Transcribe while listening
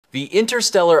The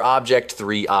interstellar object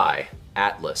 3I,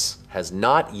 Atlas, has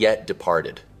not yet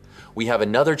departed. We have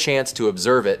another chance to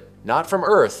observe it, not from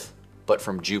Earth, but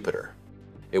from Jupiter.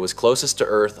 It was closest to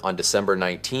Earth on December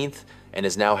 19th and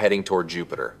is now heading toward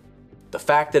Jupiter. The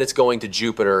fact that it's going to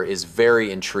Jupiter is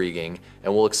very intriguing,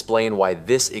 and we'll explain why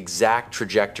this exact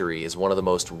trajectory is one of the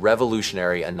most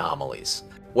revolutionary anomalies.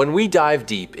 When we dive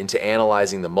deep into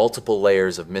analyzing the multiple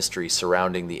layers of mystery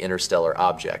surrounding the interstellar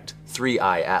object,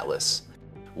 3I Atlas,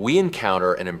 we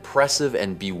encounter an impressive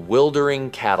and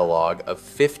bewildering catalog of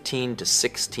 15 to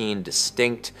 16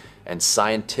 distinct and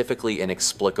scientifically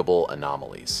inexplicable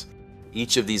anomalies.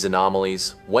 Each of these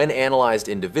anomalies, when analyzed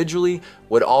individually,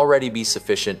 would already be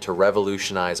sufficient to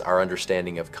revolutionize our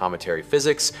understanding of cometary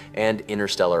physics and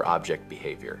interstellar object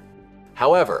behavior.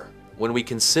 However, when we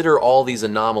consider all these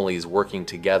anomalies working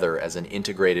together as an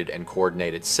integrated and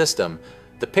coordinated system,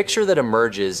 the picture that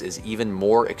emerges is even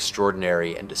more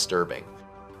extraordinary and disturbing.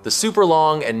 The super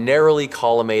long and narrowly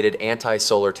collimated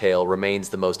anti-solar tail remains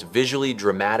the most visually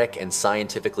dramatic and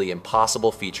scientifically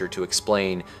impossible feature to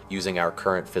explain using our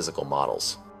current physical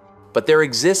models. But there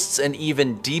exists an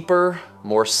even deeper,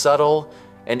 more subtle,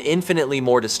 and infinitely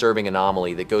more disturbing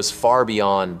anomaly that goes far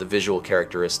beyond the visual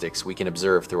characteristics we can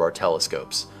observe through our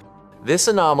telescopes. This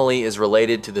anomaly is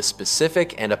related to the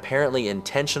specific and apparently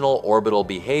intentional orbital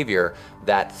behavior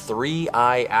that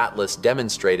 3I Atlas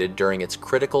demonstrated during its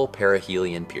critical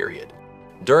perihelion period.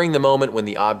 During the moment when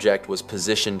the object was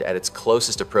positioned at its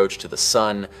closest approach to the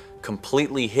Sun,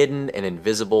 completely hidden and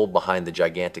invisible behind the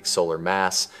gigantic solar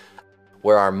mass,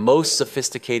 where our most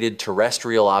sophisticated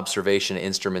terrestrial observation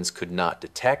instruments could not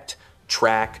detect,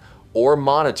 track, or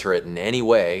monitor it in any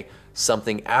way,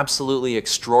 something absolutely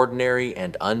extraordinary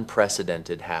and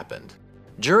unprecedented happened.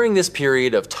 During this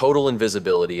period of total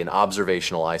invisibility and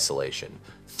observational isolation,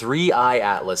 3I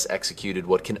Atlas executed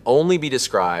what can only be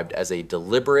described as a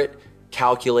deliberate,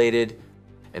 calculated,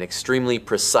 and extremely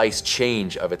precise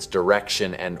change of its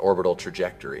direction and orbital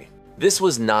trajectory. This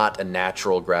was not a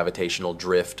natural gravitational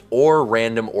drift or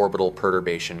random orbital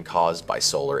perturbation caused by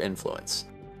solar influence.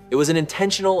 It was an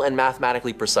intentional and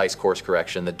mathematically precise course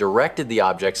correction that directed the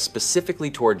object specifically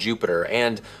toward Jupiter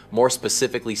and, more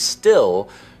specifically still,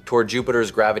 toward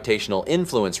Jupiter's gravitational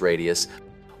influence radius,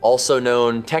 also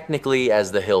known technically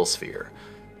as the Hill sphere.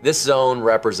 This zone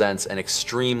represents an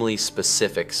extremely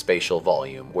specific spatial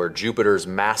volume where Jupiter's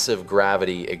massive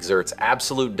gravity exerts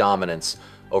absolute dominance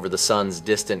over the Sun's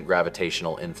distant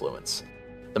gravitational influence.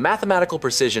 The mathematical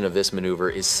precision of this maneuver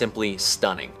is simply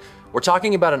stunning. We're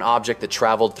talking about an object that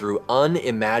traveled through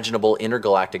unimaginable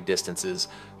intergalactic distances,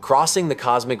 crossing the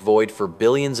cosmic void for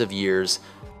billions of years,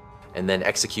 and then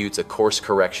executes a course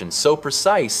correction so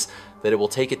precise that it will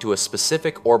take it to a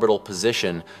specific orbital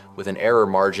position with an error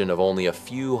margin of only a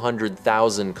few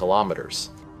 100,000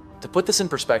 kilometers. To put this in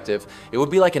perspective, it would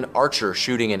be like an archer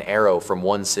shooting an arrow from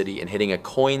one city and hitting a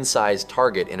coin-sized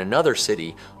target in another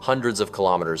city hundreds of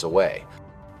kilometers away.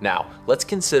 Now, let's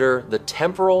consider the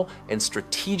temporal and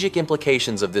strategic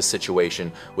implications of this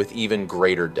situation with even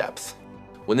greater depth.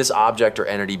 When this object or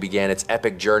entity began its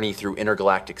epic journey through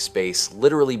intergalactic space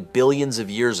literally billions of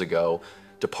years ago,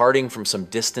 departing from some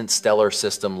distant stellar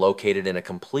system located in a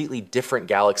completely different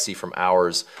galaxy from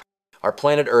ours, our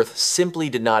planet Earth simply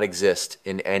did not exist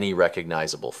in any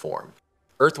recognizable form.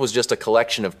 Earth was just a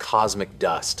collection of cosmic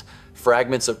dust,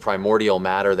 fragments of primordial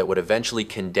matter that would eventually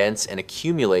condense and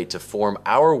accumulate to form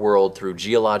our world through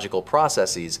geological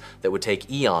processes that would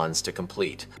take eons to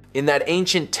complete. In that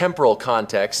ancient temporal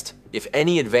context, if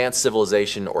any advanced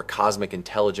civilization or cosmic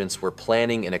intelligence were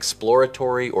planning an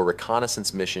exploratory or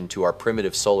reconnaissance mission to our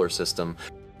primitive solar system,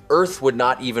 Earth would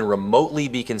not even remotely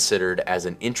be considered as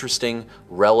an interesting,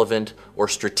 relevant, or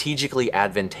strategically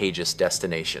advantageous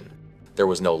destination. There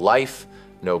was no life,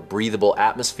 no breathable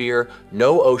atmosphere,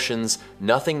 no oceans,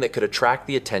 nothing that could attract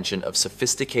the attention of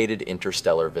sophisticated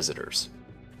interstellar visitors.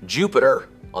 Jupiter,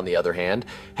 on the other hand,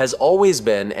 has always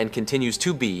been and continues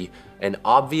to be an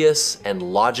obvious and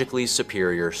logically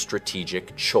superior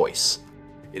strategic choice.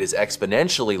 It is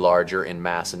exponentially larger in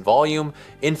mass and volume,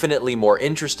 infinitely more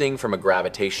interesting from a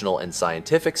gravitational and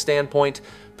scientific standpoint,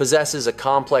 possesses a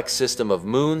complex system of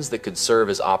moons that could serve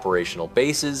as operational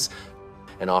bases,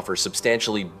 and offers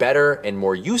substantially better and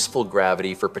more useful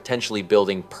gravity for potentially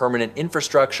building permanent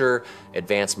infrastructure,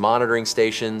 advanced monitoring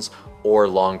stations, or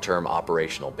long-term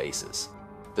operational bases.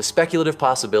 The speculative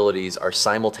possibilities are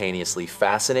simultaneously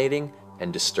fascinating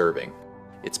and disturbing.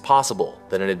 It's possible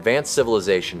that an advanced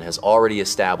civilization has already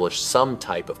established some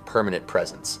type of permanent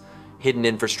presence, hidden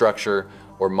infrastructure,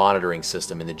 or monitoring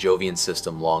system in the Jovian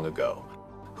system long ago.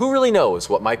 Who really knows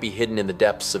what might be hidden in the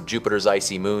depths of Jupiter's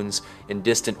icy moons, in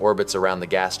distant orbits around the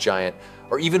gas giant,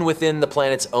 or even within the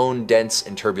planet's own dense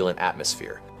and turbulent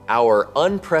atmosphere. Our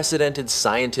unprecedented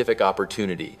scientific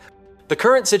opportunity. The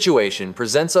current situation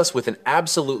presents us with an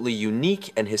absolutely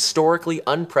unique and historically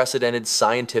unprecedented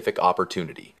scientific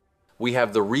opportunity. We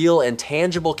have the real and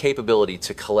tangible capability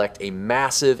to collect a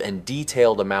massive and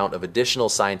detailed amount of additional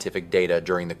scientific data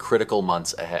during the critical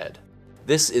months ahead.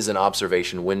 This is an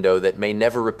observation window that may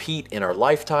never repeat in our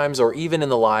lifetimes or even in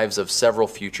the lives of several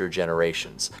future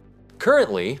generations.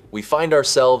 Currently, we find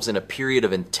ourselves in a period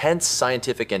of intense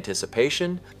scientific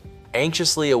anticipation,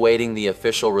 anxiously awaiting the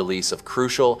official release of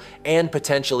crucial and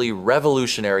potentially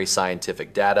revolutionary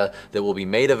scientific data that will be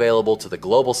made available to the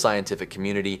global scientific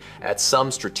community at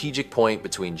some strategic point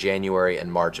between January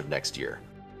and March of next year.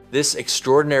 This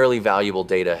extraordinarily valuable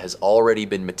data has already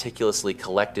been meticulously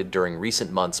collected during recent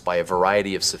months by a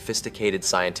variety of sophisticated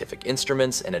scientific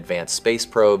instruments and advanced space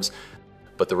probes,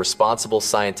 but the responsible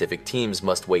scientific teams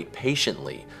must wait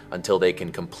patiently until they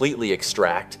can completely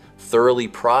extract, thoroughly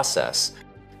process,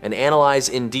 and analyze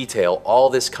in detail all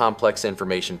this complex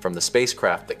information from the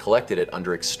spacecraft that collected it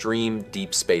under extreme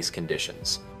deep space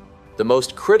conditions. The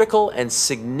most critical and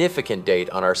significant date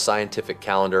on our scientific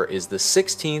calendar is the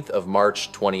 16th of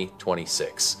March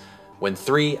 2026, when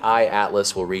 3I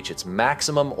Atlas will reach its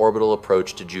maximum orbital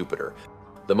approach to Jupiter.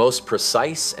 The most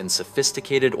precise and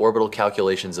sophisticated orbital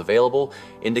calculations available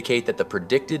indicate that the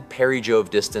predicted perigove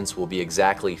distance will be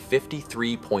exactly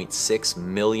 53.6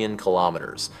 million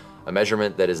kilometers, a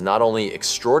measurement that is not only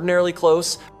extraordinarily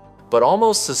close, but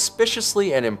almost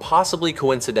suspiciously and impossibly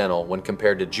coincidental when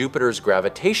compared to Jupiter's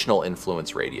gravitational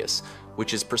influence radius,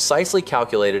 which is precisely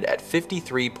calculated at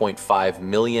 53.5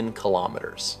 million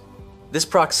kilometers. This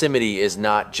proximity is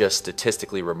not just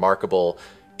statistically remarkable,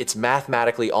 it's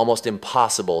mathematically almost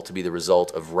impossible to be the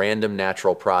result of random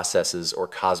natural processes or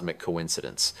cosmic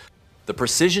coincidence. The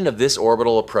precision of this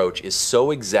orbital approach is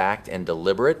so exact and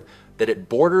deliberate that it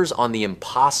borders on the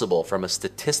impossible from a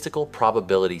statistical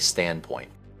probability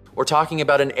standpoint. We're talking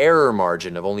about an error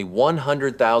margin of only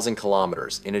 100,000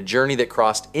 kilometers in a journey that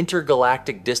crossed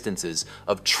intergalactic distances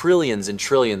of trillions and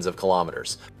trillions of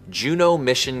kilometers. Juno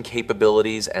mission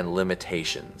capabilities and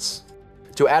limitations.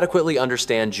 To adequately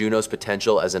understand Juno's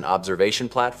potential as an observation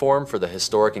platform for the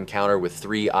historic encounter with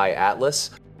 3I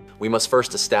Atlas, we must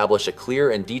first establish a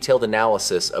clear and detailed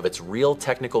analysis of its real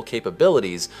technical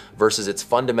capabilities versus its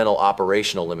fundamental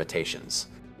operational limitations.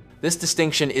 This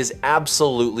distinction is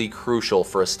absolutely crucial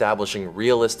for establishing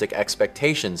realistic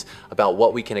expectations about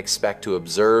what we can expect to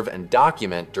observe and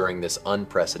document during this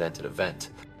unprecedented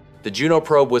event. The Juno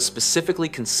probe was specifically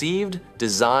conceived,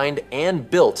 designed, and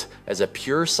built as a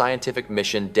pure scientific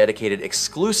mission dedicated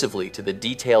exclusively to the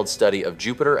detailed study of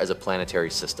Jupiter as a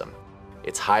planetary system.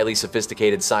 Its highly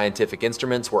sophisticated scientific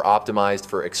instruments were optimized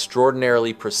for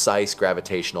extraordinarily precise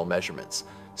gravitational measurements,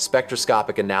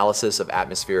 spectroscopic analysis of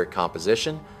atmospheric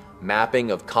composition, mapping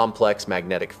of complex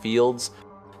magnetic fields,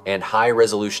 and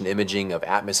high-resolution imaging of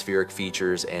atmospheric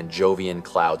features and Jovian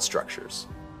cloud structures.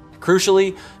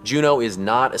 Crucially, Juno is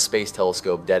not a space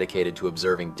telescope dedicated to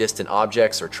observing distant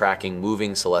objects or tracking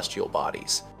moving celestial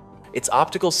bodies. Its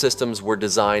optical systems were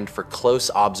designed for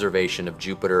close observation of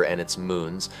Jupiter and its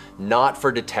moons, not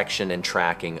for detection and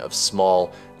tracking of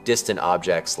small, distant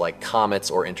objects like comets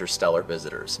or interstellar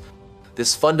visitors.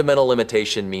 This fundamental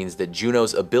limitation means that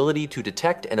Juno's ability to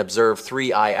detect and observe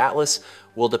 3I Atlas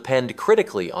will depend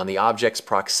critically on the object's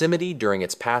proximity during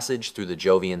its passage through the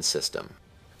Jovian system.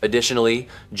 Additionally,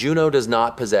 Juno does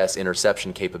not possess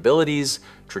interception capabilities,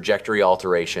 trajectory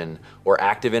alteration, or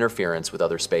active interference with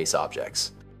other space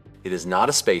objects. It is not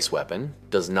a space weapon,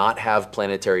 does not have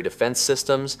planetary defense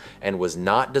systems, and was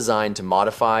not designed to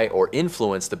modify or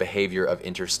influence the behavior of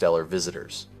interstellar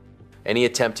visitors. Any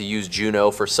attempt to use Juno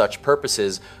for such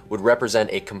purposes would represent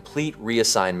a complete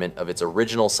reassignment of its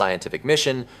original scientific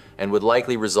mission and would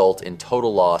likely result in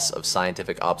total loss of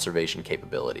scientific observation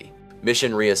capability,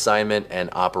 mission reassignment,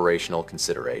 and operational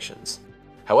considerations.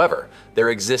 However, there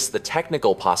exists the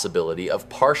technical possibility of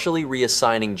partially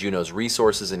reassigning Juno's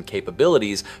resources and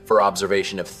capabilities for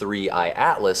observation of 3I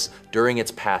Atlas during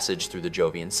its passage through the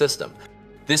Jovian system.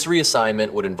 This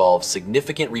reassignment would involve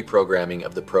significant reprogramming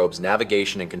of the probe's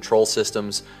navigation and control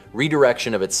systems,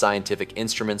 redirection of its scientific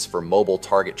instruments for mobile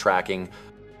target tracking,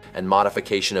 and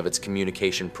modification of its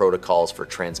communication protocols for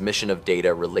transmission of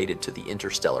data related to the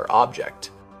interstellar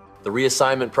object. The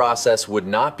reassignment process would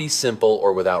not be simple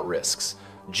or without risks.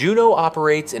 Juno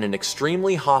operates in an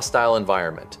extremely hostile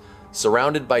environment,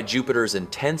 surrounded by Jupiter's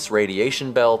intense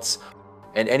radiation belts,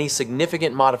 and any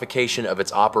significant modification of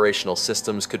its operational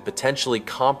systems could potentially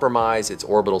compromise its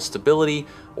orbital stability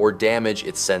or damage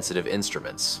its sensitive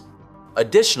instruments.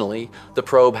 Additionally, the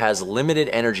probe has limited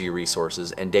energy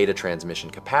resources and data transmission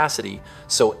capacity,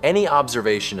 so any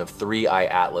observation of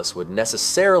 3I Atlas would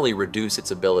necessarily reduce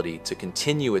its ability to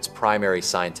continue its primary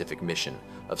scientific mission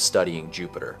of studying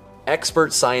Jupiter.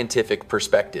 Expert scientific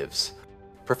perspectives.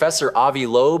 Professor Avi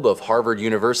Loeb of Harvard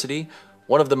University,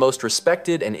 one of the most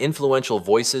respected and influential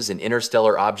voices in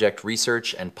interstellar object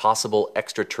research and possible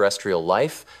extraterrestrial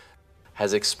life,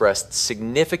 has expressed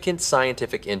significant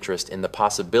scientific interest in the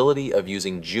possibility of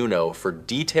using Juno for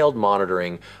detailed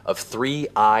monitoring of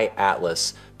 3I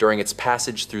Atlas during its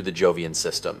passage through the Jovian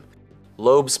system.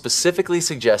 Loeb specifically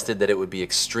suggested that it would be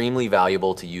extremely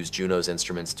valuable to use Juno's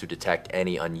instruments to detect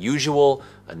any unusual,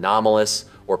 anomalous,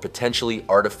 or potentially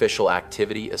artificial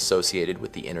activity associated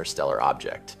with the interstellar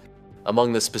object.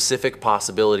 Among the specific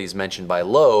possibilities mentioned by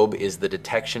Loeb is the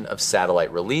detection of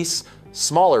satellite release,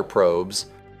 smaller probes,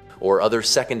 or other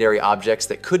secondary objects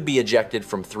that could be ejected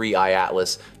from 3I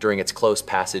Atlas during its close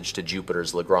passage to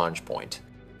Jupiter's Lagrange point.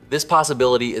 This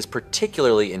possibility is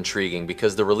particularly intriguing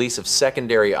because the release of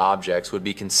secondary objects would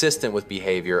be consistent with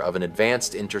behavior of an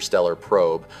advanced interstellar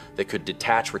probe that could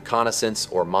detach reconnaissance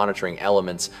or monitoring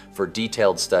elements for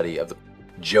detailed study of the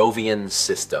Jovian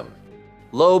system.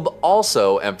 Loeb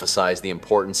also emphasized the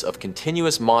importance of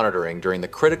continuous monitoring during the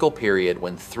critical period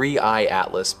when 3I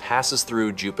Atlas passes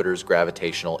through Jupiter's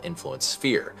gravitational influence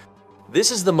sphere.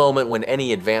 This is the moment when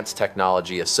any advanced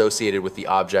technology associated with the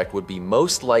object would be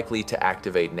most likely to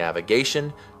activate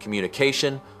navigation,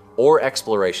 communication, or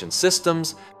exploration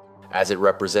systems, as it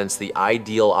represents the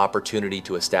ideal opportunity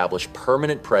to establish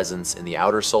permanent presence in the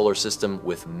outer solar system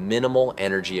with minimal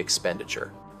energy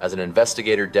expenditure. As an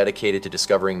investigator dedicated to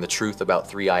discovering the truth about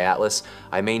 3I Atlas,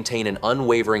 I maintain an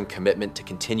unwavering commitment to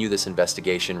continue this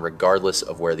investigation regardless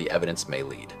of where the evidence may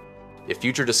lead. If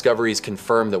future discoveries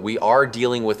confirm that we are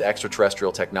dealing with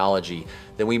extraterrestrial technology,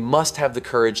 then we must have the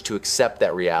courage to accept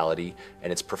that reality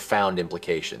and its profound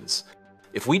implications.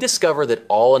 If we discover that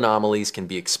all anomalies can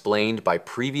be explained by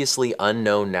previously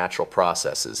unknown natural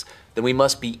processes, then we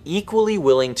must be equally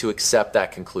willing to accept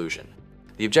that conclusion.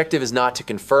 The objective is not to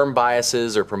confirm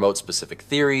biases or promote specific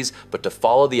theories, but to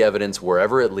follow the evidence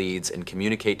wherever it leads and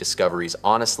communicate discoveries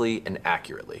honestly and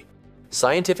accurately.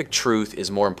 Scientific truth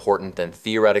is more important than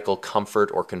theoretical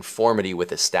comfort or conformity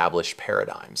with established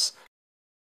paradigms.